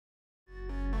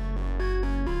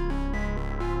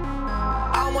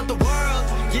want the world.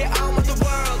 Yeah, I want the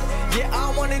world. Yeah,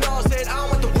 I want it all. Said I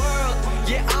want the world.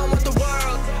 Yeah, I want the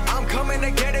world. I'm coming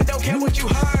to get it. Don't care what you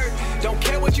heard. Don't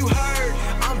care what you heard.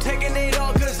 I'm taking it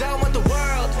all cause I want the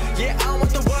world. Yeah, I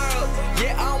want the world.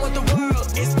 Yeah, I want the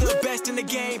world. It's the best in the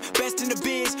game, best in the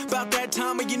biz. About that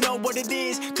time and you know what it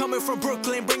is. Coming from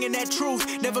Brooklyn, bringing that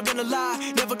truth. Never gonna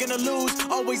lie, never gonna lose.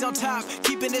 Always on top,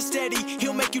 keeping it steady.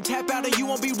 He'll make you tap out or you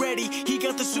won't be ready. He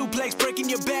got the suplex breaking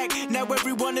your back. Now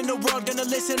everyone in the world gonna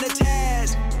listen to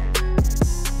Taz.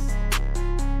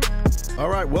 All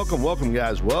right, welcome,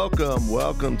 guys.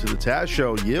 Welcome to the Taz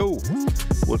Show. Yo,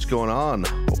 what's going on?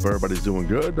 Hope everybody's doing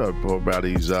good. Hope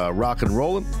everybody's rock and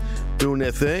rolling, doing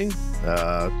their thing.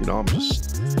 I'm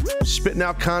just spitting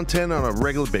out content on a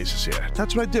regular basis here.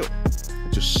 That's what I do. I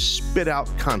just spit out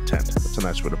content. That's a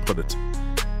nice way to put it.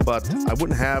 But I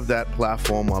wouldn't have that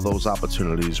platform or those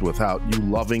opportunities without you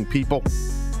loving people.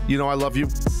 You know I love you.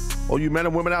 All you men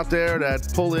and women out there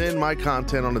that pull in my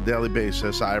content on a daily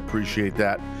basis, I appreciate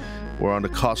that. We're on the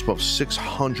cusp of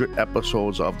 600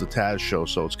 episodes of the Taz Show,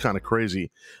 so it's kind of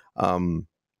crazy. And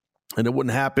it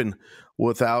wouldn't happen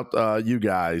without you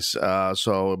guys.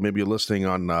 So maybe you're listening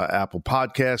on Apple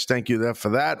Podcasts. Thank you for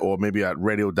that. Or maybe at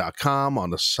radio.com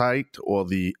on the site or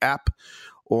the app.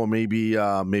 Or maybe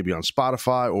on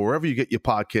Spotify or wherever you get your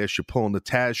podcast, you're pulling the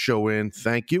Taz Show in.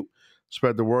 Thank you.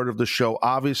 Spread the word of the show.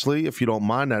 Obviously, if you don't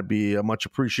mind, that'd be much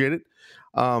appreciated.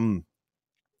 Almost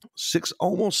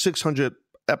 600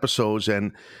 episodes,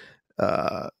 and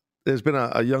there's been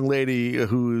a young lady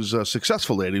who's a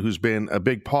successful lady who's been a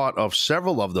big part of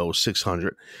several of those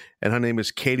 600, and her name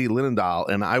is Katie LINENDOLL,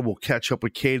 and I will catch up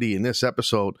with Katie in this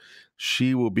episode.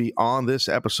 She will be on this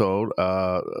episode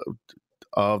of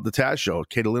the Taz Show.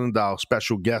 Katie LINENDOLL,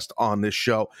 special guest on this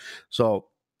show. So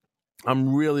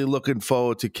I'm really looking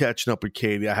forward to catching up with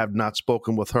Katie. I have not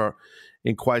spoken with her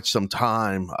in quite some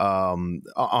time on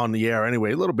the air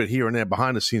anyway, a little bit here and there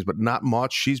behind the scenes, but not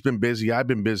much. She's been busy. I've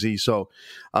been busy. So,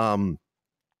 I am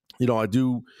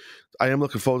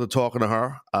looking forward to talking to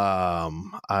her.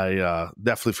 I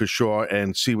definitely for sure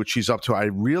and see what she's up to. I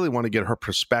really want to get her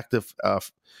perspective,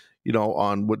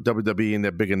 on what WWE and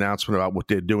their big announcement about what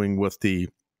they're doing with the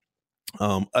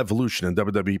Evolution and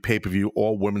WWE pay-per-view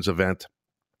all-women's event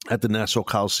at the Nassau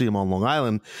Coliseum on Long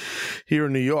Island here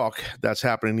in New York. That's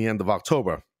happening the end of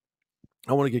October.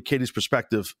 I want to get Katie's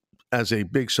perspective as a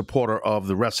big supporter of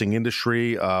the wrestling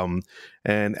industry, and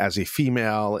as a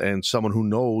female and someone who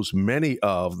knows many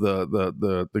of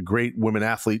the great women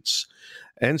athletes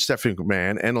and Stephanie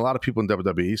McMahon and a lot of people in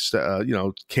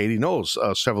WWE. Katie knows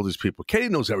several of these people. Katie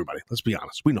knows everybody. Let's be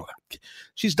honest. We know that.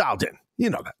 She's dialed in.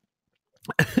 You know that.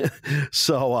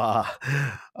 So,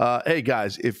 hey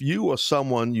guys, if you or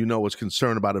someone you know is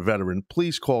concerned about a veteran,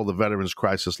 please call the Veterans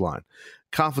Crisis Line.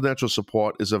 Confidential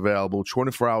support is available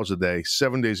 24 hours a day,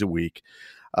 7 days a week,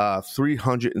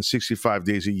 365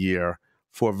 days a year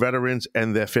for veterans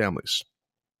and their families.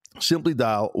 Simply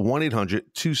dial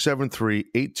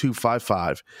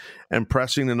 1-800-273-8255 and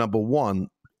pressing the number 1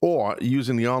 or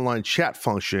using the online chat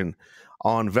function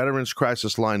on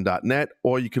veteranscrisisline.net,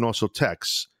 or you can also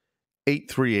text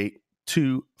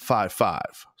 838-255.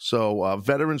 So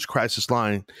Veterans Crisis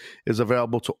Line is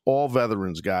available to all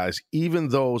veterans, guys, even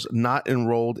those not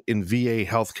enrolled in VA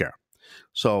healthcare.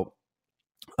 So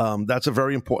that's a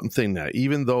very important thing there.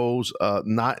 Even those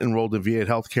not enrolled in VA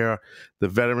healthcare, the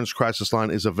Veterans Crisis Line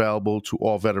is available to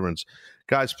all veterans.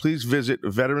 Guys, please visit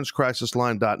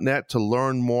veteranscrisisline.net to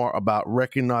learn more about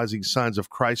recognizing signs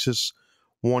of crisis,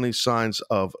 warning signs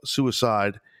of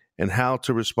suicide, and how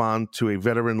to respond to a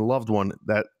veteran loved one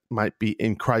that might be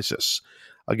in crisis.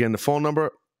 Again, the phone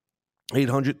number,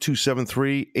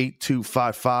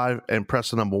 800-273-8255, and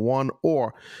press the number 1,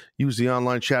 or use the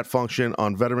online chat function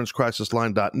on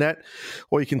veteranscrisisline.net,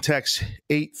 or you can text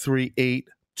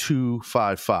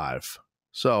 838-255.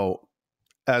 So,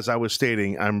 as I was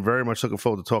stating, I'm very much looking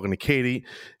forward to talking to Katie.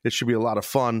 It should be a lot of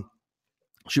fun.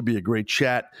 Should be a great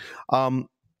chat.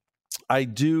 I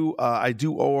do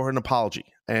owe her an apology,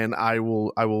 and I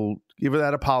will give her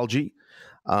that apology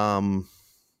once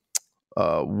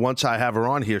I have her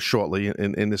on here shortly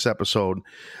in this episode.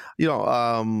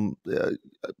 Well,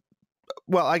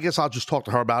 I guess I'll just talk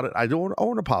to her about it. I don't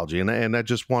owe an apology, and I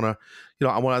just want to,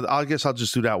 I guess I'll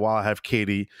just do that while I have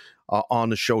Katie on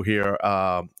the show here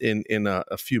in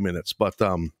a few minutes. But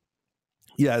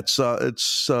it's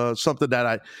something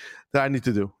that I need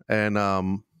to do,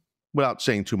 and without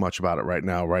saying too much about it right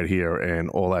now, right here, and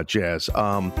all that jazz.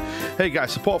 Hey,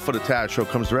 guys, support for the Taz Show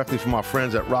comes directly from our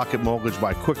friends at Rocket Mortgage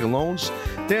by Quicken Loans.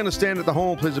 They understand that the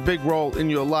home plays a big role in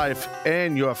your life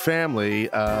and your family,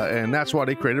 and that's why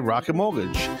they created Rocket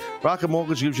Mortgage. Rocket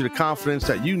Mortgage gives you the confidence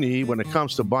that you need when it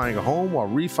comes to buying a home or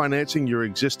refinancing your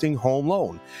existing home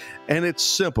loan. And it's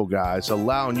simple, guys,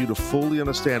 allowing you to fully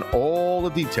understand all the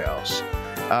details,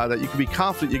 that you can be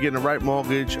confident you're getting the right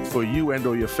mortgage for you and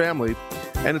or your family.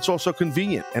 And it's also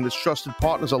convenient, and its trusted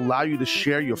partners allow you to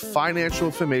share your financial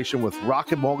information with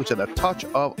Rocket Mortgage at a touch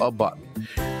of a button.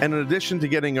 And in addition to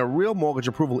getting a real mortgage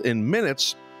approval in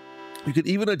minutes, you can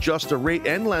even adjust the rate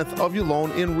and length of your loan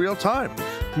in real time.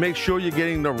 Make sure you're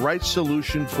getting the right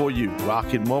solution for you.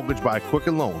 Rocket Mortgage by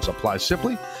Quicken Loans. Apply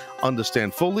simply,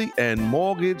 understand fully, and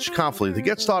mortgage confidently. To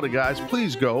get started, guys,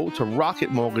 please go to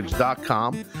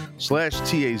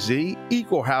rocketmortgage.com/TAZ.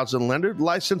 Equal housing lender,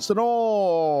 licensed in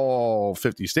all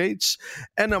 50 states.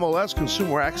 NMLS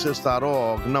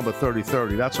ConsumerAccess.org, number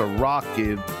 3030. That's a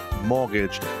Rocket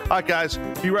Mortgage. All right, guys,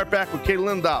 be right back with Katie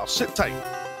LINENDOLL. Sit tight.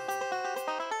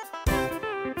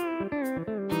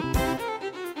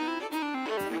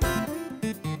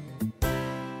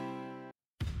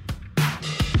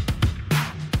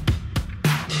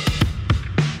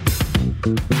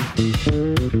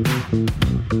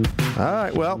 All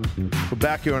right, well, we're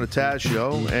back here on the Taz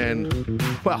Show, and,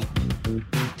 well,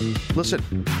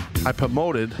 listen, I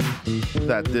promoted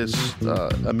that this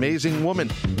amazing woman,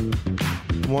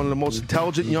 one of the most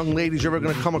intelligent young ladies you're ever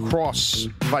going to come across,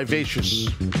 vivacious,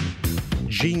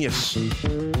 genius,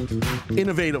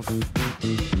 innovative,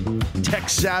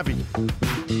 tech-savvy.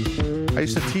 I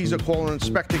used to tease her, calling her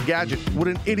Inspector Gadget. What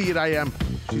an idiot I am.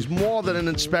 She's more than an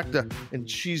inspector, and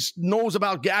she knows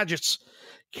about gadgets.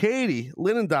 Katie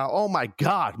LINENDOLL, oh my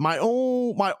God, my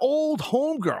old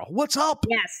homegirl. What's up?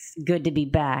 Yes, good to be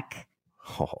back.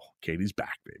 Oh, Katie's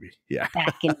back, baby. Yeah.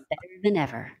 Back and better than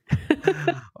ever.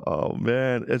 Oh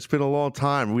man, it's been a long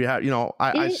time. We had,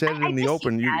 I said it in the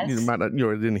open. You might not,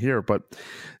 didn't hear it, but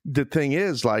the thing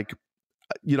is, like,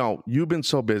 you've been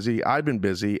so busy, I've been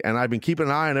busy, and I've been keeping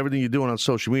an eye on everything you're doing on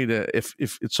social media. If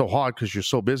it's so hard because you're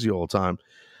so busy all the time,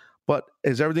 but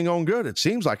is everything going good? It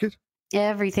seems like it.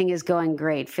 Everything is going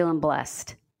great. Feeling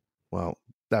blessed. Well,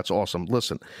 that's awesome.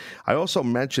 Listen, I also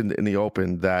mentioned in the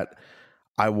open that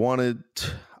I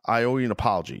owe you an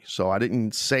apology. So I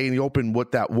didn't say in the open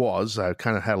what that was. I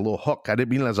kind of had a little hook. I didn't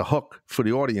mean it as a hook for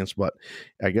the audience, but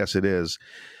I guess it is.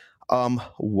 A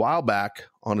while back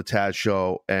on the Taz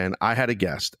Show, and I had a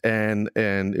guest, and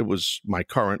it was my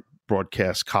current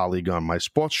broadcast colleague on my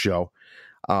sports show,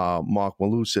 Mark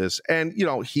Malusis. And,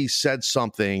 he said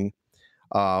something.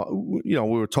 We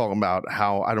were talking about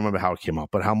how, I don't remember how it came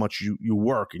up, but how much you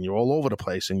work and you're all over the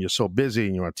place and you're so busy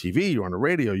and you're on TV, you're on the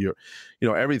radio, you're,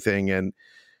 everything. And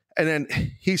then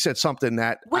he said something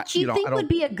that, what you think would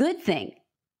be a good thing.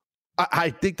 I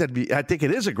think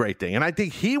it is a great thing. And I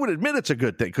think he would admit it's a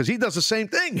good thing because he does the same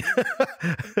thing.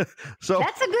 So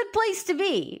that's a good place to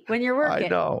be when you're working. I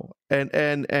know.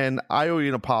 And I owe you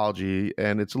an apology,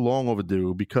 and it's long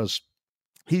overdue because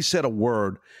he said a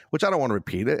word, which I don't want to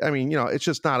repeat it. I mean, it's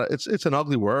just not, it's an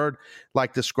ugly word,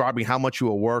 like describing how much you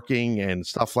were working and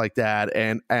stuff like that.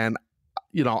 And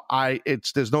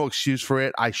there's no excuse for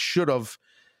it. I should have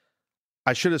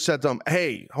said to him,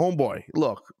 hey, homeboy,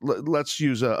 look, let's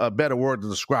use a better word to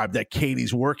describe that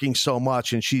Katie's working so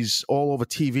much and she's all over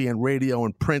TV and radio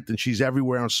and print and she's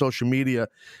everywhere on social media.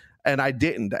 And I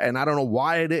didn't. And I don't know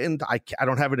why I didn't. I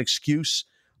don't have an excuse,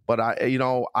 but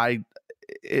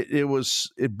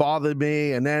it bothered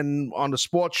me. And then on the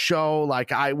sports show,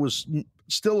 like, I was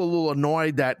still a little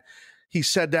annoyed that he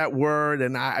said that word.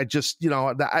 And I just,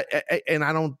 and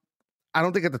I don't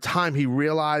think at the time he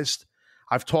realized.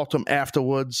 I've talked to him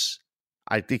afterwards.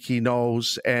 I think he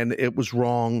knows, and it was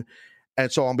wrong. And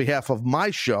so on behalf of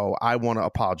my show, I want to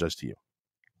apologize to you.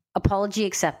 Apology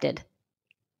accepted.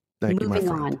 Thank you, my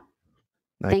friend. Moving on.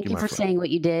 Thank you for saying what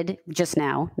you did just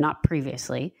now, not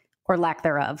previously, or lack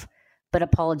thereof, but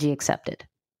apology accepted.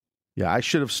 Yeah, I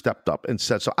should have stepped up and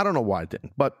said so. I don't know why I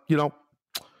didn't, but,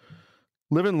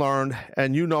 live and learn.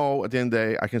 And at the end of the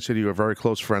day, I consider you a very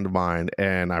close friend of mine,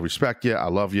 and I respect you. I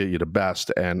love you. You're the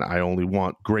best. And I only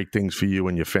want great things for you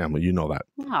and your family. You know that.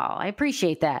 Oh, I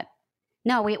appreciate that.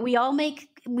 No, we all make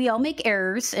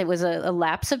errors. It was a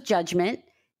lapse of judgment.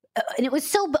 And it was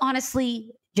so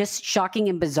honestly just shocking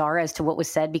and bizarre as to what was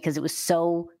said, because it was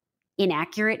so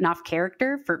inaccurate and off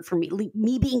character for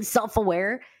me being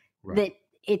self-aware, right, that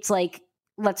it's like,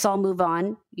 let's all move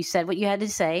on. You said what you had to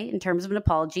say in terms of an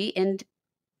apology, and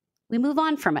we move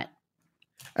on from it.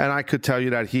 And I could tell you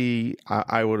that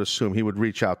I would assume he would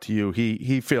reach out to you.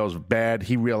 He feels bad.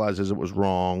 He realizes it was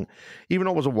wrong. Even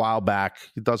though it was a while back,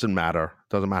 it doesn't matter. It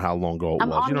doesn't matter how long ago it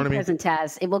was. You know what I mean? Omnipresent,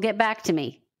 Taz. It will get back to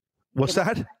me. What's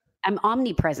that? I'm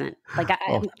omnipresent. Like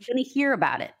I'm going to hear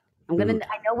about it. I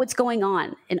know what's going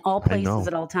on in all places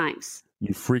at all times.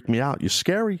 You freak me out. You're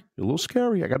scary. You're a little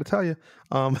scary. I got to tell you.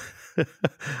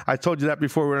 I told you that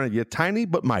before. You're tiny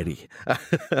but mighty.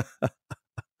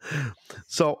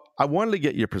 So I wanted to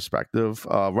get your perspective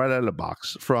right out of the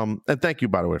box and thank you,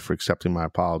 by the way, for accepting my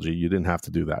apology. You didn't have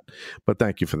to do that, but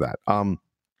thank you for that. It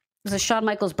was a Shawn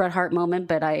Michaels, Bret Hart moment,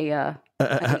 but I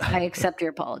accept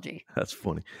your apology. That's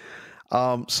funny.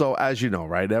 So as you know,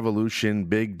 right, Evolution,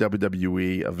 big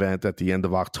WWE event at the end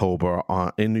of October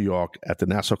in New York at the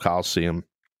Nassau Coliseum,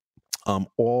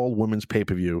 all women's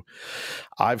pay-per-view.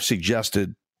 I've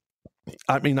suggested,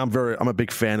 I'm a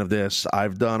big fan of this.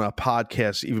 I've done a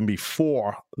podcast even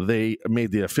before they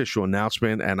made the official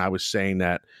announcement, and I was saying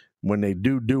that when they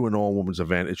do an all-women's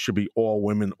event, it should be all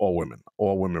women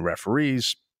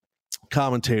referees,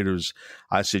 commentators.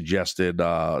 I suggested,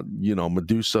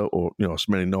 Medusa, or, as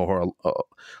many know her,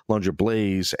 Lunger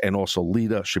Blaze, and also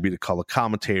Lita should be the color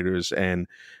commentators, and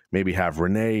maybe have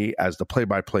Renee as the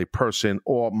play-by-play person,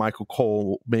 or Michael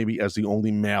Cole maybe as the only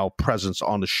male presence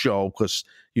on the show, because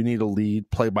you need a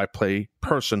lead play-by-play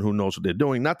person who knows what they're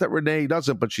doing. Not that Renee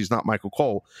doesn't, but she's not Michael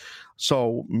Cole.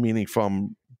 So, meaning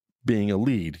from being a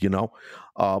lead,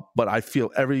 But I feel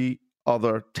every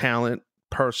other talent,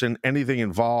 person, anything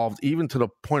involved, even to the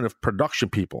point of production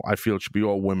people, I feel it should be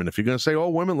all women. If you're going to say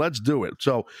all women, let's do it.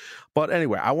 So, but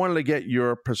anyway, I wanted to get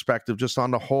your perspective just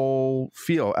on the whole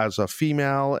feel as a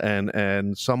female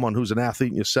and someone who's an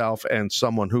athlete yourself and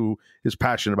someone who is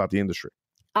passionate about the industry.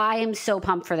 I am so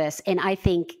pumped for this, and I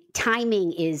think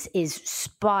timing is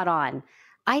spot on.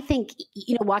 I think,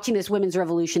 watching this women's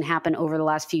revolution happen over the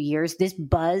last few years, this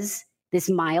buzz, this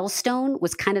milestone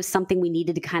was kind of something we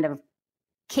needed to kind of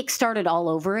kickstart it all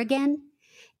over again.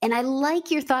 And I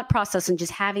like your thought process in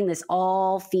just having this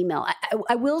all female.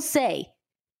 I will say,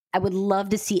 I would love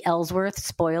to see Ellsworth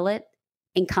spoil it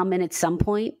and come in at some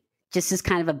point, just as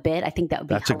kind of a bit. I think that would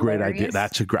be hilarious. A great idea.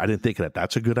 I didn't think of that.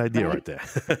 That's a good idea right there.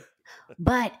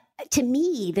 But to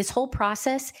me, this whole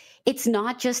process, it's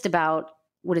not just about,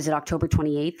 what is it, October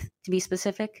 28th, to be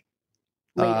specific?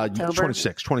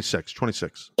 26.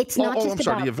 It's not just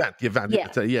about the event.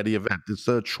 Yeah. The event. It's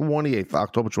the 28th,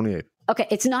 October 28th. Okay,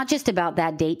 it's not just about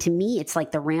that date. To me, it's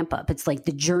like the ramp up. It's like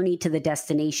the journey to the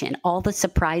destination. All the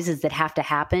surprises that have to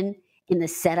happen and the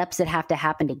setups that have to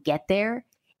happen to get there,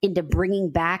 into bringing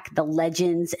back the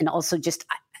legends, and also just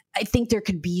I think there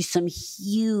could be some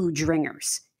huge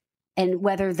ringers. And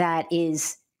whether that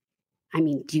is,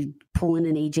 do you pull in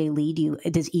an AJ Lee?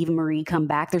 Does Eva Marie come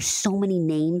back? There's so many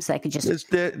names I could just.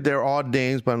 There are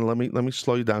names, but let me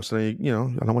slow you down. So I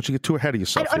don't want you to get too ahead of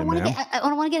yourself. I don't want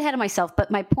to get ahead of myself.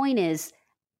 But my point is,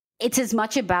 it's as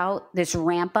much about this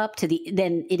ramp up than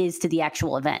it is to the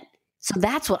actual event. So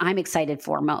that's what I'm excited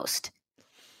for most.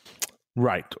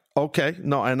 Right. Okay.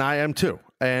 No, and I am too.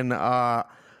 And I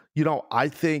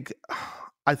think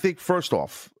first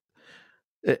off,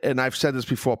 and I've said this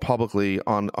before publicly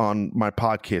on my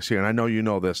podcast here, and I know you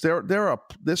know this.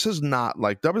 This is not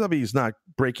like WWE is not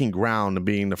breaking ground and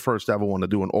being the first ever one to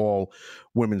do an all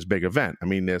women's big event.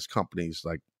 There's companies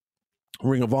like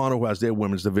Ring of Honor who has their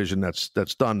women's division that's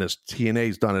done this.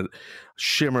 TNA's done it.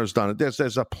 Shimmer's done it.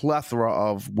 There's a plethora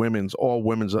of all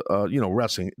women's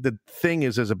wrestling. The thing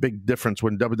is, there's a big difference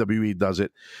when WWE does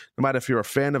it. No matter if you're a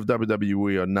fan of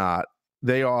WWE or not,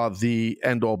 they are the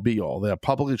end-all, be-all. They're a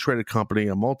publicly traded company,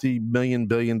 a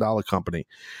multi-billion-billion-dollar company,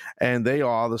 and they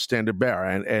are the standard bearer.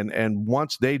 And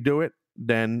once they do it,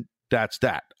 then that's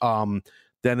that. Then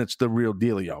it's the real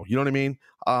dealio. You know what I mean?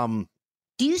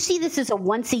 Do you see this as a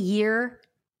once-a-year?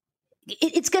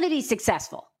 It's going to be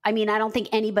successful. I don't think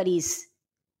anybody's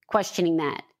questioning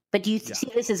that. But do you see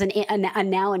this as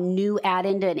now a new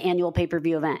add-in to an annual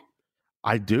pay-per-view event?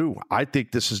 I do. I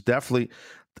think this is definitely,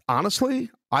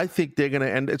 honestly, I think they're going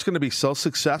to end. It's going to be so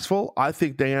successful. I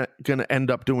think they're going to end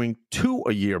up doing 2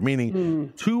 a year,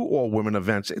 meaning 2 all-women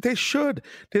events. They should.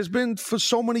 There's been for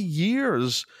so many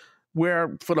years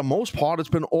where, for the most part, it's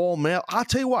been all male. I'll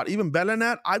tell you what, even better than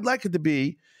that, I'd like it to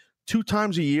be 2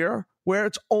 times a year where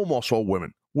it's almost all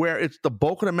women, where it's the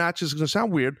bulk of the matches. It's going to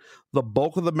sound weird. The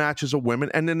bulk of the matches are women,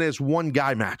 and then there's one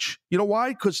guy match. You know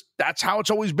why? Because that's how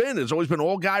it's always been. It's always been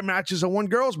all guy matches and one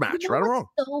girls match, right or wrong?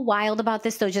 What's so wild about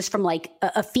this, though, just from like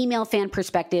a female fan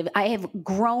perspective, I have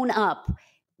grown up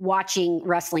watching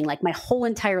wrestling like my whole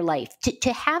entire life.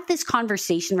 To have this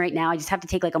conversation right now, I just have to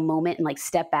take like a moment and like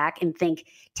step back and think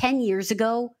 10 years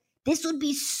ago, This would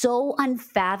be so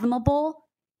unfathomable.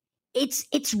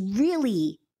 It's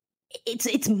really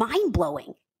mind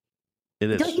blowing.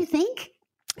 It is. Don't you think?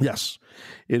 Yes,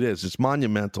 it is. It's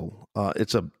monumental.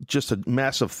 It's just a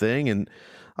massive thing, and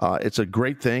it's a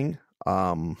great thing.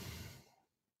 And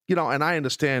I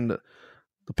understand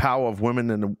the power of women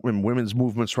and women's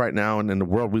movements right now, and in the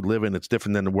world we live in. It's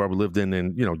different than the world we lived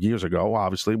in years ago,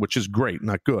 obviously, which is great,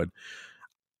 not good.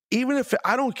 Even if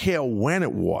I don't care when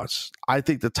it was, I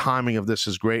think the timing of this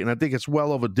is great, and I think it's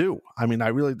well overdue. I mean, I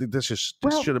really think this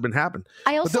should have been happening.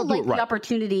 I also like the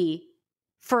opportunity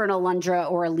for an Alundra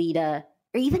or a Lita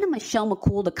or even a Michelle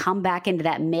McCool to come back into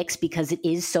that mix because it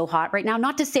is so hot right now.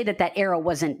 Not to say that era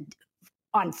wasn't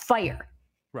on fire,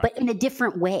 but in a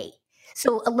different way.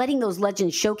 So letting those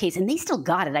legends showcase, and they still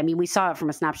got it. I mean, we saw it from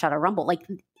a snapshot of Rumble. Like,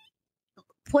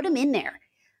 put them in there.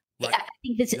 Right. I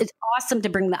think this is awesome to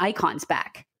bring the icons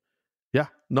back. Yeah,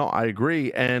 no, I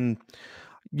agree. And,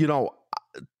 I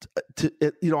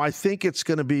think it's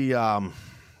going to be,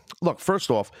 look,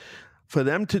 first off, for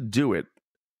them to do it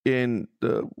in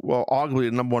arguably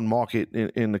the number one market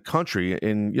in the country,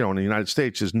 in the United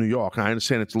States is New York. And I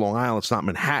understand it's Long Island, it's not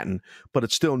Manhattan, but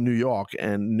it's still New York.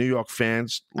 And New York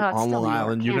fans on Long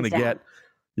Island, you're going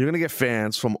to get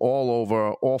fans from all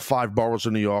over, all 5 boroughs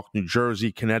of New York, New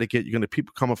Jersey, Connecticut. You're going to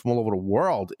people coming from all over the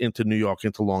world into New York,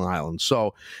 into Long Island.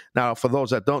 So now, for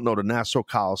those that don't know, the Nassau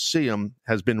Coliseum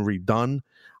has been redone.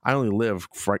 I only live,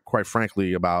 quite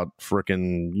frankly, about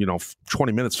 20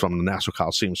 minutes from the Nassau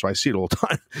Coliseum, so I see it all the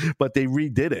time. But they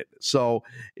redid it, so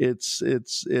it's.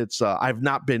 I've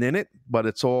not been in it, but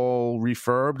it's all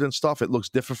refurbed and stuff. It looks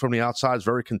different from the outside. It's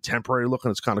very contemporary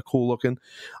looking. It's kind of cool looking.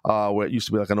 Where it used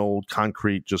to be like an old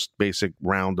concrete, just basic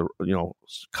round,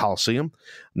 Coliseum.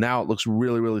 Now it looks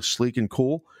really, really sleek and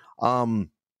cool.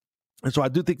 And so I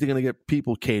do think they're going to get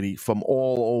people, Katie, from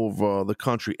all over the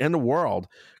country and the world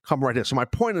come right here. So my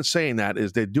point in saying that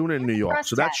is they're doing it in New York.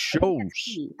 So that shows.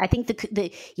 I think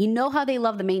how they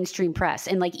love the mainstream press.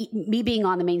 And like me being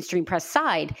on the mainstream press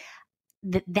side,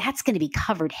 that's going to be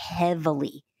covered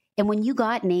heavily. And when you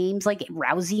got names like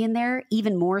Rousey in there,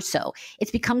 even more so,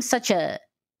 it's becoming so,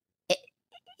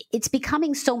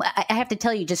 I have to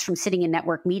tell you, just from sitting in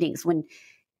network meetings, when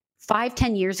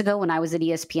 5-10 years ago when I was at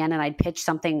ESPN and I'd pitch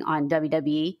something on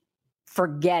WWE,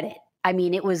 forget it. I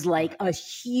mean, it was like a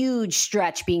huge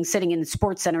stretch sitting in the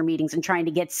Sports Center meetings and trying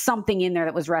to get something in there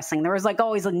that was wrestling. There was like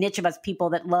always a niche of us people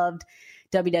that loved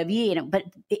WWE, but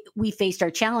we faced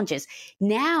our challenges.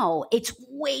 Now it's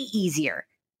way easier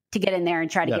to get in there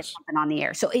and try to get something on the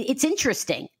air. So it's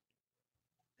interesting.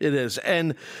 It is.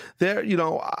 And there,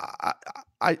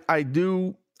 I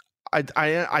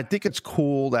think it's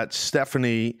cool that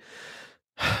Stephanie,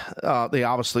 they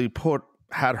obviously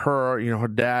had her, her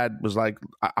dad was like,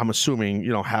 I'm assuming,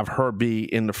 have her be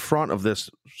in the front of this.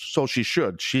 So she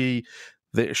should. She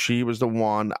was the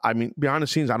one. I mean, behind the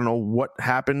scenes, I don't know what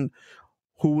happened.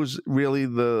 Who was really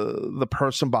the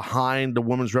person behind the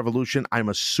women's revolution? I'm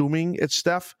assuming it's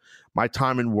Steph. My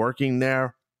time in working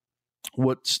there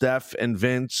with Steph and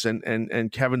Vince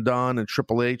and Kevin Dunn and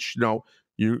Triple H,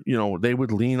 they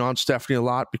would lean on Stephanie a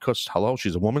lot because,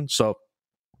 she's a woman. So,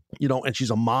 and she's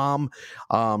a mom.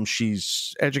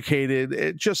 She's educated.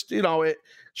 It just,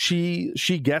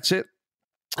 she gets it.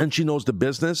 And she knows the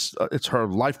business. It's her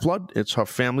lifeblood. It's her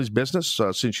family's business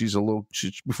since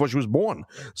before she was born.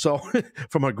 So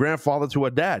from her grandfather to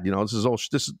her dad, this is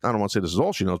I don't want to say this is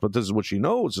all she knows, but this is what she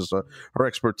knows. This is her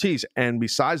expertise. And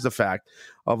besides the fact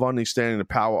of understanding the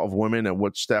power of women and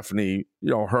what Stephanie,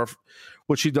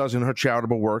 what she does in her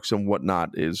charitable works and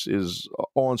whatnot is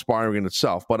all inspiring in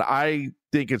itself. But I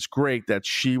think it's great that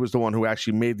she was the one who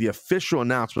actually made the official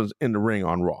announcements in the ring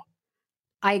on Raw.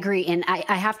 I agree. And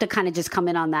I have to kind of just come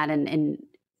in on that and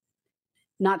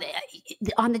not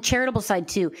on the charitable side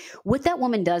too. What that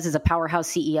woman does as a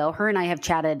powerhouse CEO, her and I have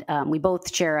chatted. We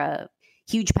both share a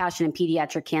huge passion in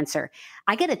pediatric cancer.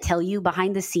 I got to tell you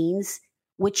behind the scenes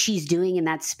what she's doing in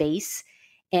that space.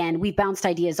 And we've bounced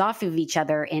ideas off of each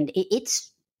other and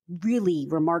it's really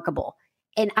remarkable.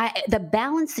 And the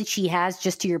balance that she has,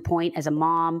 just to your point, as a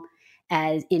mom,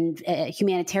 as in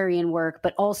humanitarian work,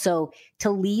 but also to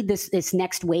lead this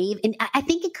next wave. And I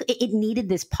think it needed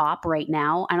this pop right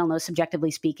now. I don't know, subjectively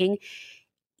speaking.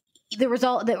 When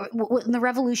the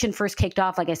revolution first kicked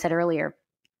off, like I said earlier,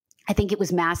 I think it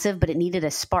was massive, but it needed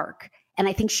a spark. And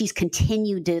I think she's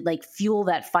continued to fuel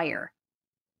that fire.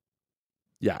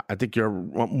 Yeah, I think you're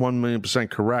 1,000,000%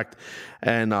 correct.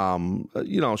 And,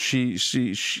 she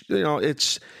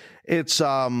it's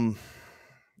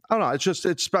I don't know.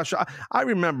 It's special. I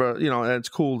remember, and it's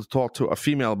cool to talk to a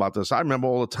female about this. I remember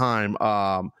all the time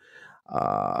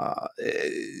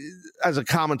as a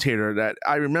commentator, that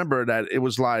I remember that it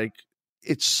was like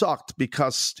it sucked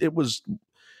because it was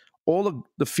all of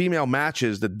the female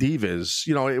matches, the divas.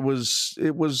 You know, it was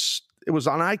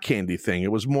an eye candy thing.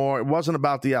 It wasn't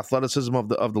about the athleticism of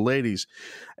the ladies,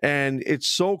 and it's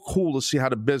so cool to see how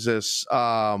the business. You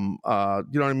know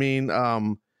what I mean?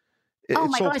 Oh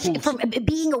my gosh! Cool. From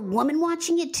being a woman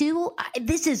watching it too,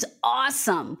 this is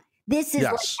awesome. This is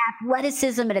like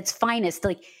athleticism at its finest.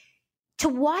 Like, to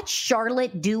watch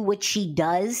Charlotte do what she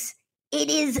does, it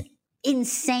is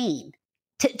insane.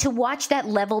 To watch that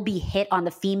level be hit on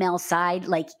the female side,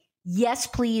 like, yes,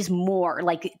 please, more.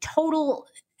 Like, total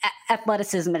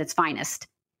athleticism at its finest.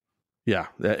 Yeah,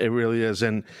 it really is.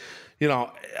 And, you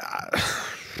know,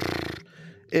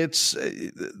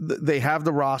 they have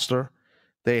the roster.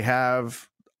 They have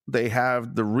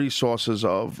the resources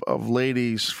of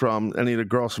ladies from any of the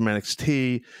girls from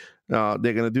NXT. They're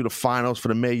going to do the finals for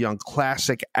the Mae Young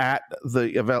Classic at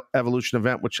the Evolution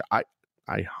event, which I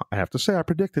have to say I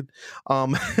predicted. I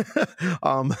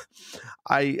don't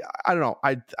know.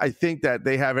 I think that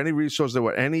they have any resource that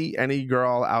were any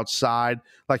girl outside,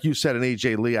 like you said, an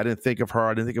AJ Lee. I didn't think of her.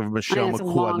 I didn't think of Michelle McCool. It's a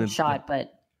long shot,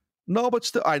 but no, but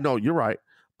still, I know you're right.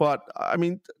 But I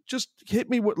mean, just hit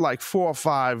me with like 4 or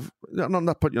 5. No, I'm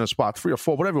not putting you on the spot. 3 or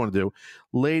 4, whatever you want to do.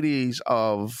 Ladies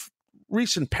of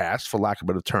recent past, for lack of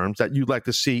better terms, that you'd like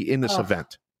to see in this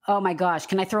event. Oh my gosh!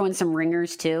 Can I throw in some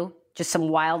ringers too? Just some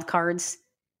wild cards.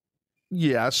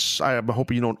 Yes, I am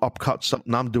hoping you don't upcut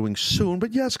something I'm doing soon.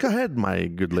 But yes, go ahead, my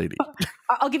good lady.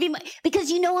 I'll give you because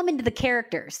you know I'm into the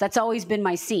characters. That's always been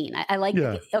my scene. I like.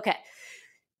 Yeah. Okay,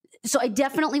 so I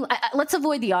definitely let's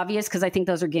avoid the obvious because I think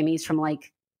those are gimmies from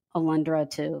like Alundra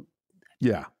to.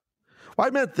 Yeah, well, I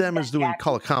meant them as doing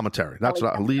color commentary. That's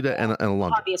what Alita and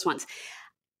Alundra. Obvious ones.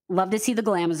 Love to see the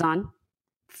Glamazon.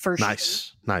 For sure.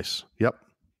 Nice. Yep.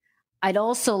 I'd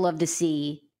also love to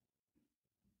see.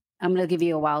 I'm going to give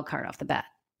you a wild card off the bat.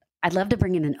 I'd love to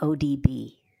bring in an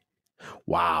ODB.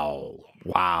 Wow.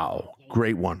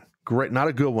 Great one. Great. Not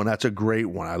a good one. That's a great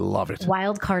one. I love it.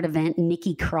 Wild card event,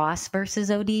 Nikki Cross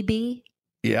versus ODB.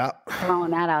 Yeah.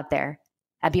 Throwing that out there.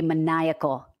 That'd be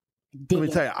maniacal. Let me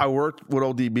tell you, I worked with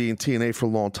ODB and TNA for a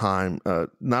long time.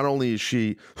 Not only is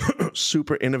she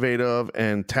super innovative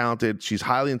and talented, she's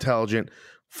highly intelligent,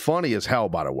 funny as hell,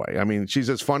 by the way. I mean, she's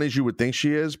as funny as you would think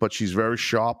she is, but she's very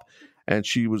sharp. And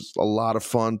she was a lot of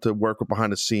fun to work with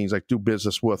behind the scenes, like do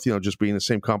business with, you know, just being in the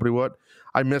same company with.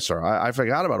 I miss her. I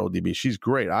forgot about ODB. She's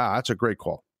great. That's a great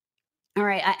call. All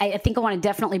right. I think I want to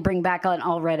definitely bring back on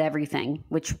All Red Everything,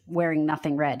 which wearing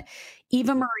nothing red.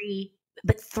 Eva Marie,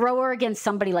 but throw her against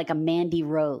somebody like a Mandy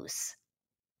Rose.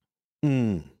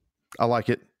 I like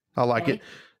it. It.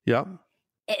 Yeah.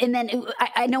 And then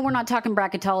I know we're not talking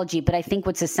bracketology, but I think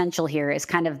what's essential here is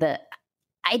kind of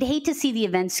I'd hate to see the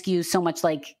event skew so much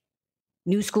like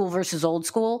new school versus old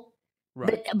school,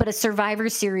 right. but a Survivor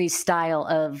Series style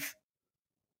of,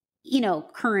 you know,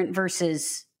 current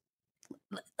versus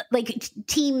like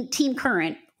team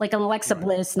current, like an Alexa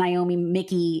Bliss, Naomi,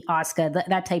 Mickey, Asuka,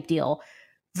 that type deal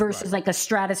versus like a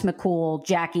Stratus McCool,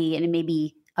 Jackie, and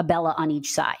maybe a Bella on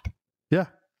each side.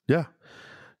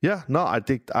 Yeah, no, I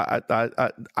think I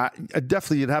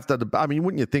definitely you'd have to. I mean,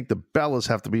 wouldn't you think the Bellas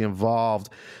have to be involved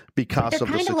because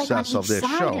of the success of their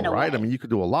show, right? I mean, you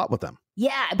could do a lot with them.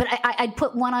 Yeah, but I'd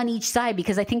put one on each side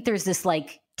because I think there's this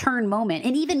like turn moment,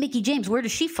 and even Mickie James, where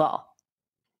does she fall?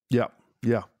 Yeah.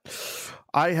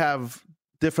 I have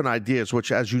different ideas,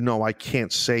 which, as you know, I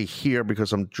can't say here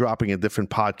because I'm dropping a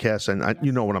different podcast, and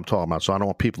you know what I'm talking about. So I don't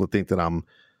want people to think that I'm.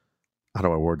 How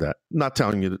do I word that? Not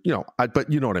telling you, you know, but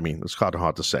you know what I mean. It's kind of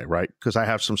hard to say, right? Because I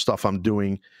have some stuff I'm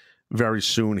doing very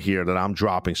soon here that I'm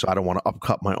dropping, so I don't want to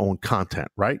upcut my own content,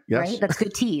 right? Yes? Right? That's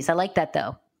good tease. I like that,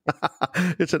 though.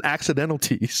 It's an accidental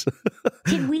tease.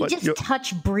 Can we just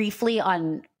touch briefly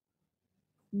on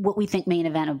what we think main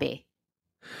event would be?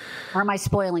 Or am I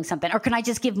spoiling something? Or can I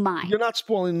just give mine? You're not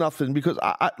spoiling nothing because,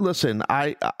 listen,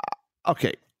 I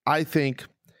think...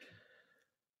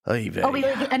 wait,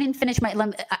 I didn't finish my.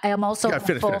 I am also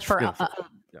hopeful for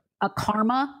a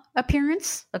Karma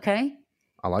appearance. Okay,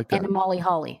 I like that. And a Molly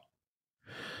Holly.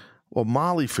 Well,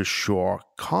 Molly for sure.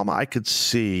 Karma, I could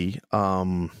see.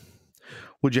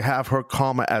 Would you have her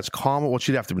Karma as Karma? Well,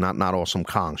 she'd have to be not Awesome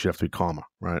Kong. She'd have to be Karma,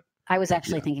 right? I was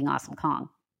actually thinking Awesome Kong.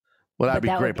 Well, that'd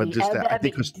be great, but just that'd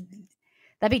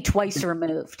be twice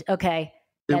removed. Okay,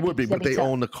 it would be, but they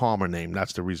own the Karma name.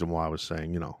 That's the reason why I was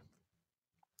saying, you know.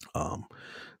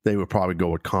 They would probably go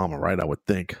with Karma, right? I would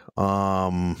think.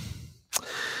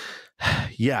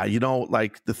 Yeah, you know,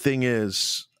 like the thing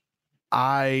is,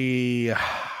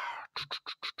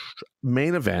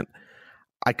 main event,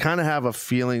 I kind of have a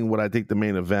feeling what I think the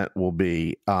main event will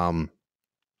be.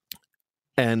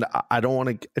 And I don't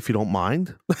want to, if you don't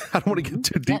mind, I don't want to get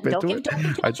too deep into it. Don't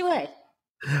give too much away.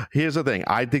 Here's the thing.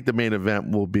 I think the main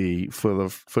event will be for the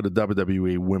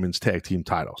WWE Women's Tag Team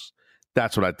titles.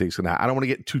 That's what I think is going to happen. I don't want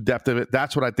to get too depth of it.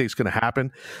 That's what I think is going to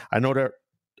happen. I know that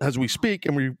as we speak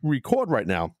and we record right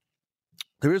now,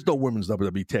 there is no women's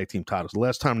WWE Tag Team titles. The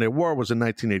last time there was in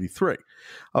 1983.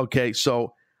 Okay,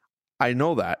 so I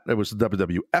know that. It was the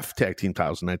WWF Tag Team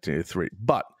titles in 1983.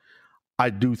 But I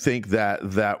do think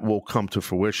that will come to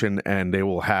fruition and they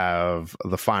will have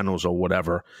the finals or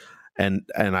whatever. And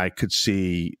I could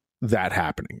see that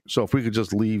happening. So if we could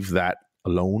just leave that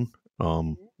alone,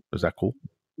 is that cool?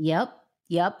 Yep.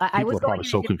 I was going in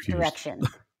a different direction.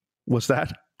 What's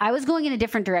that? I was going in a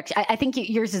different direction. I think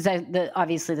yours is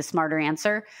obviously the smarter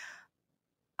answer.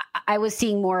 I was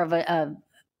seeing more of a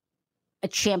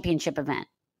championship event.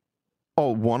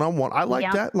 Oh, one-on-one. I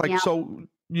like that. So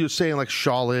you're saying like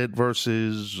Charlotte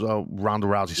versus Ronda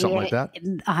Rousey, something like that?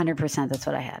 100%. That's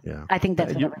what I had. Yeah. I think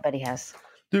that's what everybody has.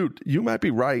 Dude, you might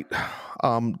be right.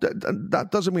 That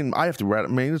doesn't mean I have to read it.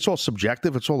 I mean, it's all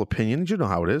subjective. It's all opinions. You know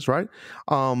how it is, right?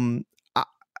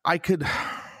 I could,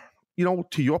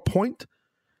 to your point,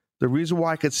 the reason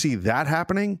why I could see that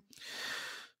happening,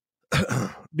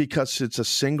 because it's a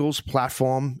singles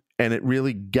platform and it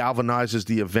really galvanizes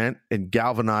the event and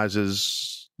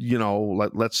galvanizes,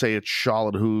 let's say it's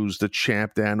Charlotte who's the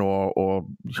champ then, or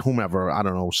whomever, I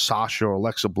don't know, Sasha or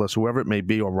Alexa Bliss, whoever it may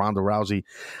be, or Ronda Rousey.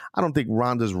 I don't think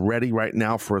Ronda's ready right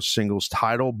now for a singles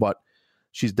title, but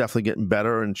she's definitely getting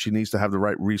better and she needs to have the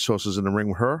right resources in the ring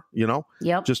with her,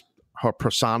 Yep. Just her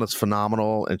persona's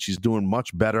phenomenal and she's doing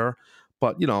much better.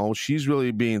 But, she's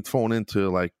really being thrown into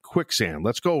like quicksand.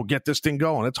 Let's go get this thing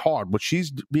going. It's hard. What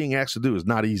she's being asked to do is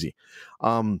not easy.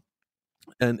 And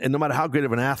no matter how great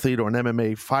of an athlete or an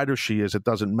MMA fighter she is, it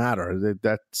doesn't matter.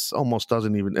 That's almost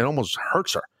doesn't even, it almost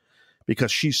hurts her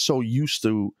because she's so used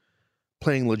to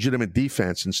playing legitimate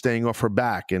defense and staying off her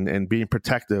back and being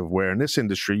protective, where in this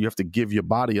industry, you have to give your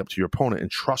body up to your opponent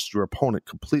and trust your opponent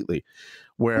completely.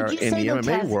 Where in the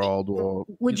MMA world,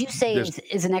 would you say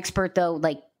as an expert though,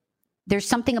 like there's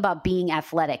something about being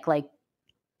athletic, like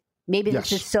maybe it's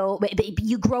just so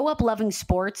you grow up loving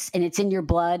sports and it's in your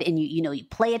blood and you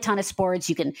play a ton of sports.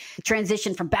 You can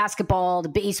transition from basketball to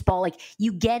baseball. Like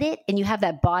you get it and you have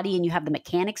that body and you have the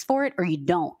mechanics for it, or you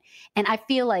don't. And I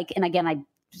feel like, and again,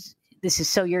 this is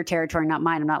so your territory, not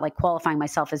mine. I'm not like qualifying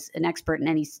myself as an expert in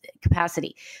any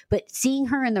capacity, but seeing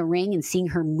her in the ring and seeing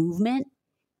her movement,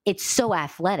 it's so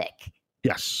athletic.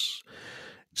 Yes.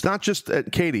 It's not just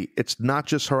Katie. It's not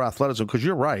just her athleticism, because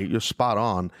you're right. You're spot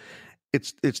on.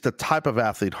 It's the type of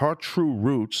athlete. Her true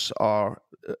roots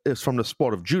is from the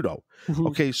sport of judo. Mm-hmm.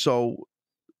 Okay, so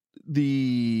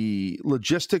the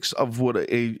logistics of what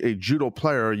a judo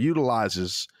player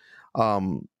utilizes, a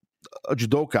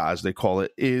judoka as they call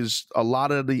it, is a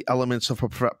lot of the elements of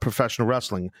professional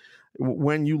wrestling.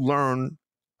 When you learn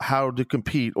how to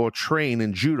compete or train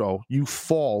in judo, you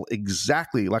fall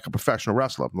exactly like a professional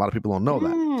wrestler. A lot of people don't know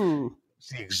that. It's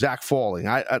the exact falling.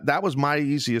 That was my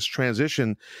easiest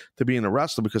transition to being a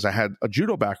wrestler because I had a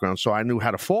judo background, so I knew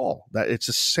how to fall. That it's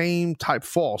the same type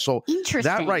fall. So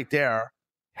that right there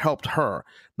helped her.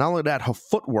 Not only that, her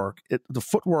footwork, the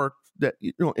footwork that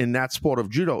in that sport of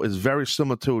judo is very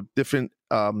similar to different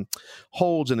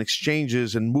holds and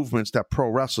exchanges and movements that pro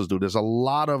wrestlers do. There's a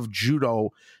lot of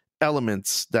judo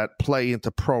elements that play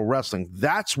into pro wrestling.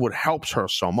 That's what helps her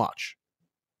so much.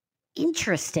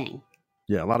 Interesting.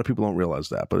 Yeah, a lot of people don't realize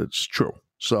that, but it's true.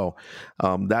 So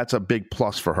that's a big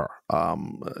plus for her.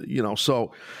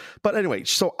 So, but anyway,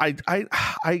 so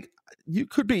you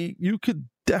could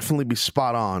definitely be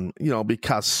spot on,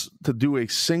 because to do a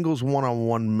singles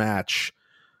one-on-one match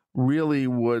really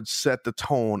would set the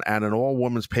tone at an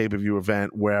all-women's pay-per-view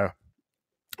event where,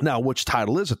 now, which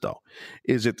title is it, though?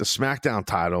 Is it the SmackDown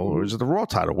title or is it the Raw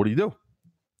title? What do you do?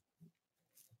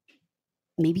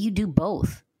 Maybe you do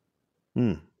both.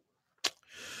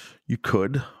 You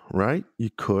could, right? You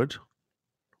could.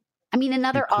 I mean,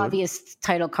 another obvious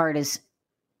title card is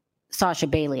Sasha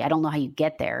Bailey. I don't know how you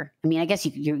get there. I mean, I guess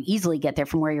you easily get there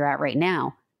from where you're at right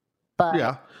now. But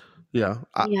yeah.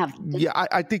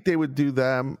 I think they would do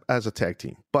them as a tag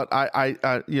team. But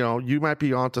I you might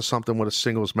be onto something with a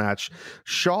singles match.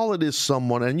 Charlotte is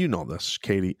someone, and you know this,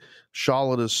 Katie.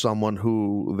 Charlotte is someone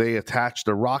who they attach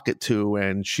the rocket to,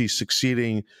 and she's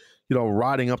succeeding.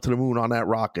 Riding up to the moon on that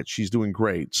rocket. She's doing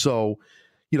great. So,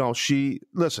 let's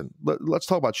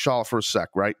talk about Charlotte for a sec,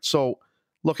 right? So,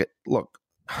 look,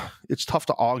 it's tough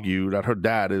to argue that her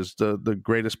dad is the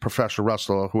greatest professional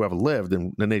wrestler who ever lived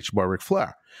in the Nature Boy Ric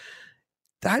Flair.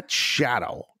 that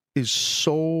shadow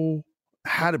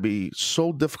had to be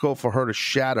so difficult for her to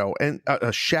shatter,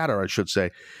 I should say.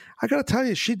 I got to tell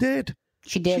you, she did.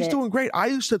 She's doing great. I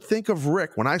used to think of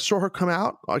Rick when I saw her come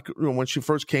out, like when she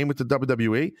first came into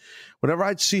WWE. Whenever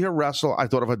I'd see her wrestle, I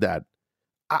thought of her dad.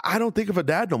 I don't think of her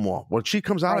dad no more. When she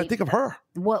comes out, I think of her.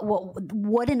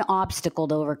 What an obstacle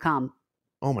to overcome.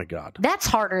 Oh my God. That's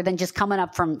harder than just coming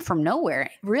up from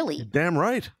nowhere, really. You're damn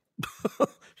right.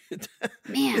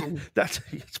 Man.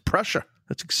 It's pressure.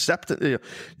 That's accepted.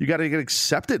 You got to get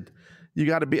accepted. You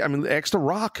got to be, extra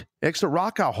rock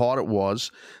how hard it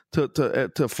was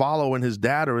to follow in his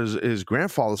dad or his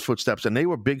grandfather's footsteps. And they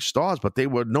were big stars, but they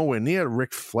were nowhere near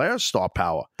Ric Flair's star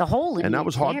power. The whole and that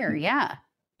was hard. Flair, yeah.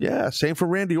 Yeah. Same for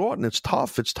Randy Orton. It's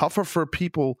tough. It's tougher for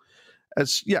people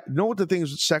you know what the thing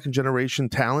is with second generation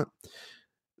talent?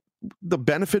 The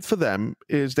benefit for them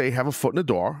is they have a foot in the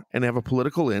door and they have a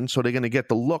political in, so they're going to get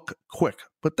the look quick.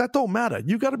 But that don't matter.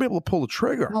 You got to be able to pull the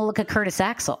trigger. Well, look at Curtis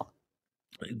Axel.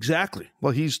 Exactly.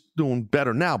 Well, he's doing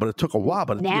better now, but it took a while.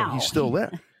 But now he's still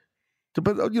there.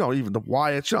 But even the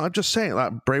Wyatt. I'm just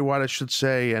saying, Bray Wyatt, I should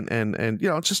say, and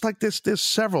it's just like this. There's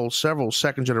several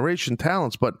second generation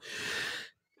talents, but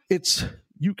it's.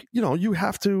 You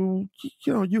have to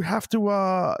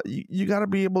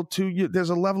be able to, there's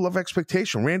a level of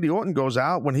expectation. Randy Orton goes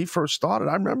out when he first started.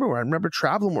 I remember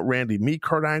traveling with Randy, me,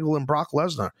 Kurt Angle, and Brock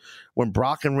Lesnar when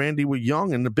Brock and Randy were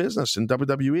young in the business in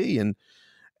WWE.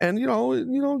 And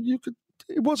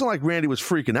it wasn't like Randy was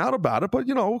freaking out about it, but,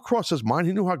 across his mind,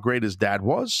 he knew how great his dad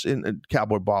was in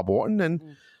Cowboy Bob Orton. And,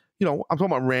 I'm talking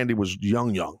about Randy was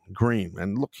young, green.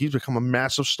 And look, he's become a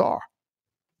massive star.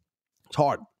 It's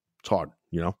hard. So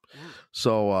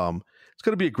it's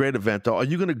going to be a great event, though. Are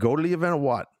you going to go to the event or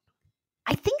what?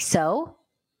 I think so.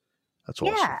 That's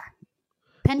awesome. Yeah.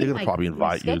 They're going to probably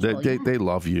invite you. They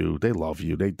love you. They love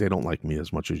you. They don't like me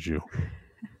as much as you.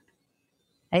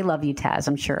 I love you, Taz.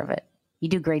 I'm sure of it. You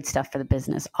do great stuff for the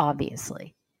business,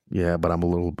 obviously. Yeah, but I'm a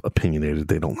little opinionated.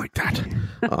 They don't like that.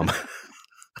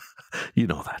 You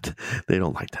know that. They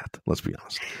don't like that. Let's be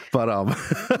honest. But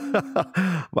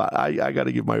but I got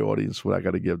to give my audience what I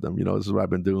got to give them. This is what I've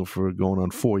been doing for going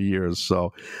on 4 years.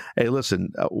 So, hey,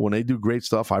 listen, when they do great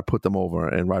stuff, I put them over,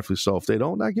 and rightfully so. If they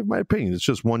don't, I give my opinion. It's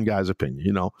just one guy's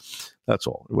opinion. That's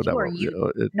all. Whatever.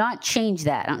 Sure, not change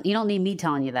that. You don't need me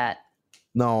telling you that.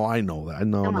 No, I know that.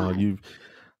 No.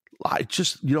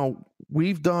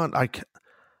 We've done. I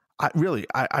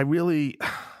really.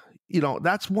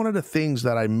 That's one of the things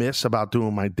that I miss about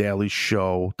doing my daily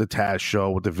show, the Taz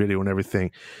show with the video and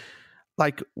everything.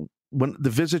 Like when the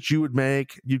visits you would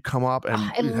make, you'd come up and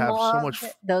you'd have so much.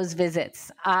 Those visits.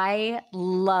 I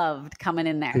loved coming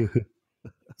in there.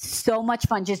 So much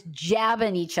fun, just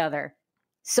jabbing each other.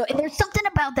 So there's something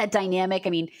about that dynamic.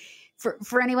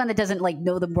 For anyone that doesn't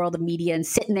know the world of media and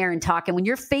sitting there and talking, when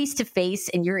you're face to face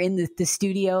and you're in the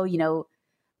studio,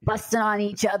 busting on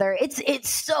each other, it's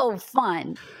so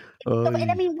fun.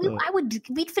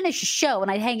 We'd finish a show and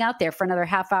I'd hang out there for another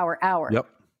half hour.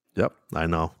 Yep. I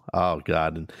know. Oh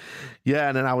God. And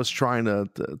then I was trying to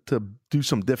do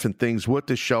some different things with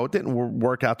the show. It didn't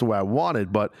work out the way I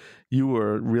wanted, but you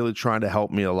were really trying to help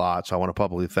me a lot. So I want to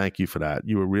publicly thank you for that.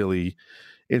 You were really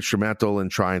instrumental in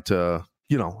trying to,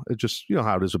 it just,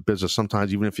 how it is with business.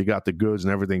 Sometimes even if you got the goods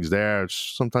and everything's there,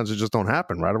 sometimes it just don't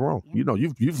happen, right or wrong.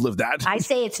 You've lived that. I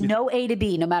say it's no A to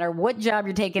B, no matter what job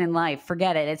you're taking in life.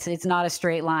 Forget it. It's not a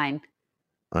straight line.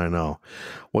 I know.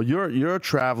 Well, you're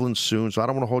traveling soon, so I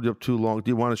don't want to hold you up too long.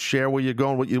 Do you want to share where you're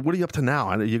going? What are you up to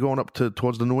now? You're going up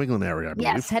towards the New England area, I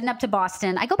believe. Yes, heading up to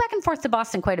Boston. I go back and forth to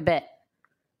Boston quite a bit.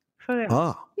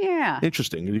 Ah, yeah.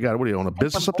 Interesting. You got, what are you on a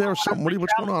business up there or something?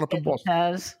 What's going on up in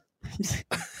Boston?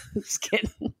 Just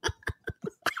kidding.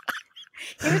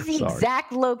 Here's the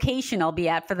exact location I'll be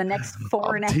at for the next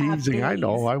 4.5 days. I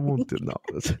know. I won't know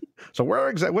this. So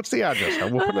what's the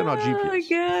address? We'll put it in our GPS. Oh my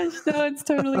gosh. No, it's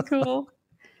totally cool.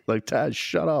 Like, Taz,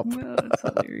 shut up. No, that's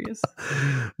hilarious.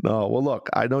 No, well, look,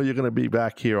 I know you're going to be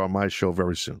back here on my show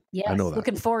very soon. Yes, I know that.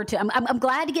 Looking forward to it. I'm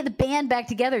glad to get the band back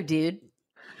together, dude.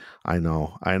 I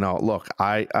know. Look,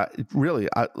 I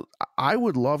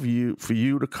would love for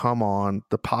you to come on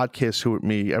the podcast with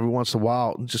me every once in a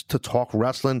while just to talk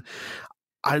wrestling.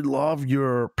 I love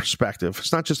your perspective.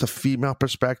 It's not just a female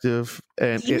perspective.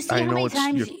 And you see how many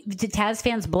times the Taz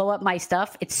fans blow up my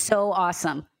stuff? It's so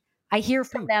awesome. I hear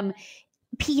from them.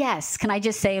 P.S. Can I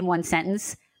just say in one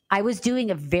sentence? I was doing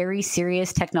a very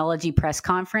serious technology press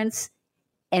conference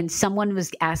and someone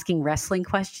was asking wrestling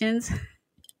questions.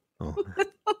 Oh.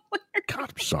 God,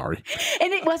 I'm sorry.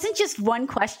 And it wasn't just one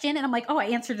question. And I'm like, I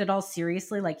answered it all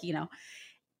seriously.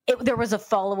 There was a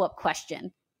follow-up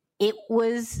question. It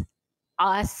was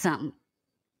awesome.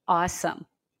 awesome.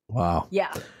 Wow.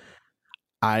 Yeah.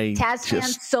 Taz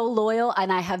fans so loyal,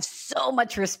 and I have so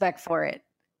much respect for it.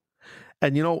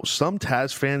 And some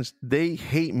Taz fans, they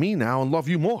hate me now and love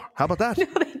you more. How about that? No,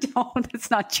 they don't.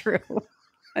 It's not true.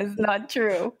 It's not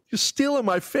true. You're stealing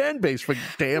my fan base, for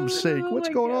damn sake. What's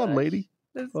going on, lady?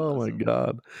 That's awesome. My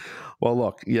God. Well,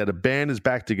 look, the band is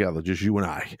back together, just you and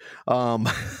I.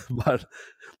 But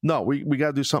no, we got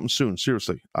to do something soon.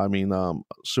 Seriously. I mean,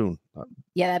 soon.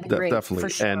 Yeah, that'd be great. Definitely. For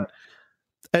sure.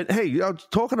 And hey,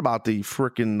 talking about the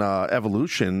freaking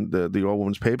Evolution, the All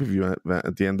Women's pay-per-view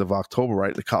at the end of October,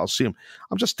 right, at the Coliseum.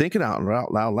 I'm just thinking out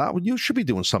loud. You should be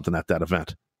doing something at that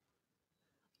event.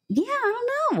 Yeah, I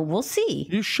don't know. We'll see.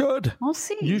 You should. We'll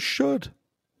see. You should.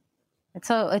 It's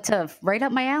a right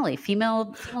up my alley.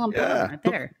 Female employment right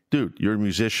there. Dude, you're a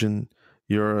musician.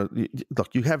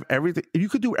 Look, you have everything. You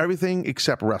could do everything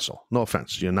except wrestle. No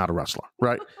offense. You're not a wrestler,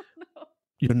 right? No.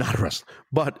 You're not a wrestler.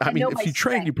 But I mean, if you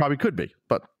train, you probably could be.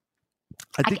 But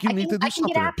I think you need to do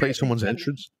something to play someone's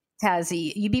entrance.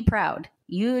 Tazzy, you'd be proud.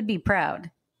 You would be proud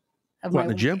of what, in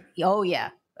the gym? Oh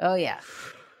yeah. Oh yeah.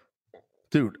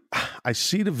 Dude, I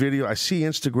see the video. I see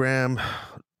Instagram.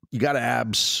 You got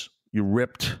abs. You're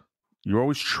ripped. You're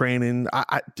always training.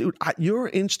 Dude,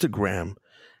 your Instagram,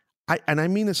 and I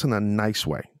mean this in a nice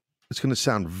way. It's going to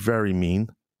sound very mean.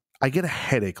 I get a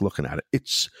headache looking at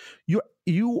it.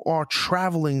 You are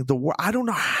traveling the world. I don't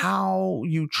know how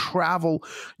you travel.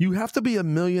 You have to be a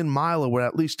million miler with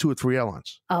at least 2 or 3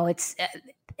 airlines. Oh, it's.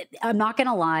 I'm not going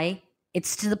to lie.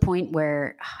 It's to the point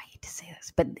where I hate to say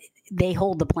this, but they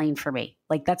hold the plane for me.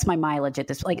 Like that's my mileage at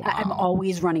this. Like wow. I'm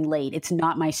always running late. It's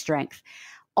not my strength.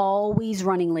 Always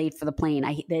running late for the plane.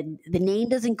 The name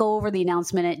doesn't go over the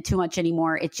announcement too much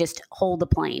anymore. It's just hold the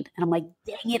plane. And I'm like,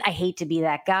 dang it, I hate to be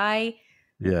that guy.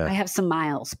 Yeah. I have some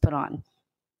miles put on.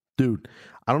 Dude,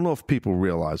 I don't know if people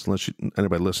realize, unless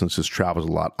anybody listens to this travels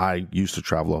a lot. I used to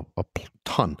travel a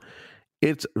ton.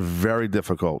 It's very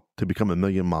difficult to become a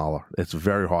million miler. It's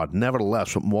very hard.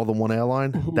 Nevertheless, with more than one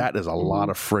airline, that is a lot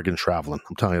of friggin' traveling.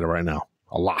 I'm telling you that right now.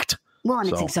 A lot. Well, and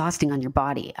it's exhausting on your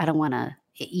body. I don't want to,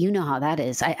 you know how that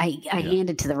is. I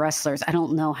hand it to the wrestlers. I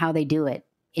don't know how they do it.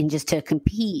 And just to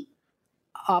compete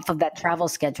off of that travel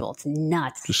schedule, it's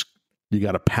nuts. You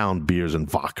got to pound beers and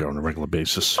vodka on a regular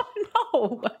basis.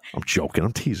 Oh, no. I'm joking.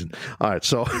 I'm teasing. All right.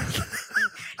 So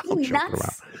I'm joking around.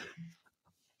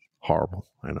 Horrible.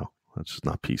 I know. That's just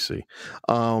not PC.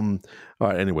 All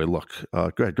right. Anyway, look,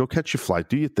 go ahead. Go catch your flight.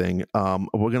 Do your thing. We're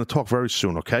going to talk very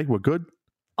soon. Okay. We're good?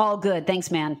 All good.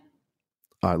 Thanks, man.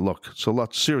 All right, look. So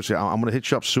seriously, I'm going to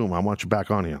hit you up soon. I want you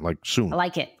back on here, like soon. I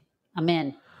like it. I'm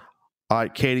in. All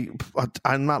right, Katie.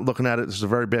 I'm not looking at it. This is a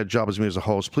very bad job as me as a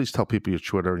host. Please tell people your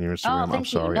Twitter and your Instagram. Oh,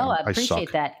 thank you. No, I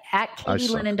appreciate that. At Katie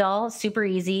Linendoll, super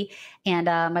easy. And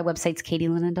my website's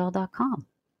katielinendoll.com.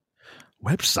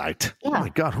 Website? Yeah. Oh my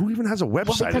God, who even has a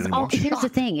website anymore? Here's the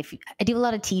thing. I do a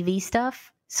lot of TV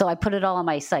stuff, so I put it all on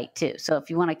my site too. So if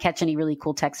you want to catch any really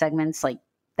cool tech segments, like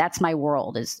that's my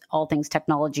world, is all things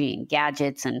technology and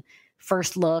gadgets and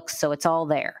first looks. So it's all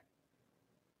there.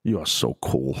 You are so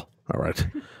cool. All right.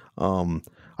 All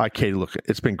right, Katie, look,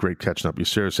 it's been great catching up. You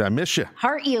seriously, I miss you.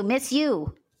 Heart you, miss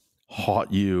you.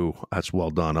 Heart you. That's well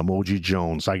done. Emoji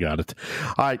Jones. I got it.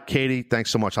 All right, Katie,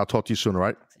 thanks so much. I'll talk to you soon, all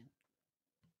right?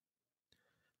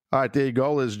 All right, there you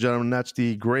go, ladies and gentlemen. That's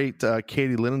the great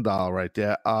Katie Linendoll right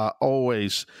there.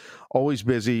 Always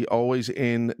busy, always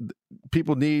in.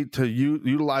 People need to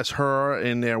utilize her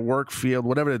in their work field,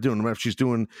 whatever they're doing. No matter if she's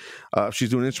doing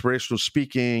inspirational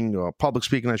speaking or public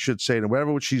speaking, I should say, and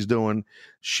whatever what she's doing,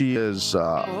 she is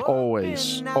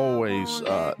always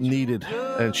needed,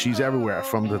 and she's everywhere.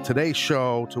 From the Today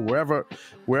Show to wherever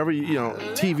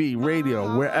TV,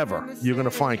 radio, wherever you're going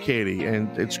to find Katie, and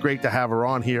it's great to have her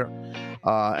on here.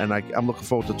 And I'm looking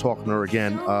forward to talking to her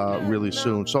again really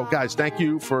soon. So, guys, thank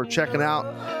you for checking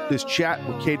out this chat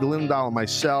with Katie Linendoll and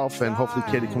myself, and hopefully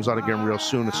Katie comes out again real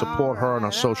soon to support her on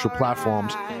our social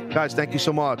platforms. Guys, thank you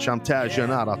so much. I'm Taz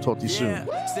Janat. I'll talk to you soon.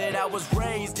 Said I was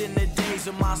raised in the days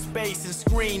of MySpace and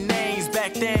screen names.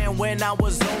 Back then when I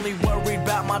was only worried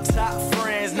about my top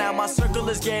friends. Now my circle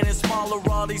is getting smaller.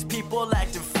 All these people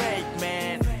acting fake,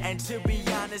 man. And to be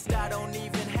honest, I don't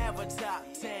even have a top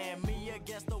 10.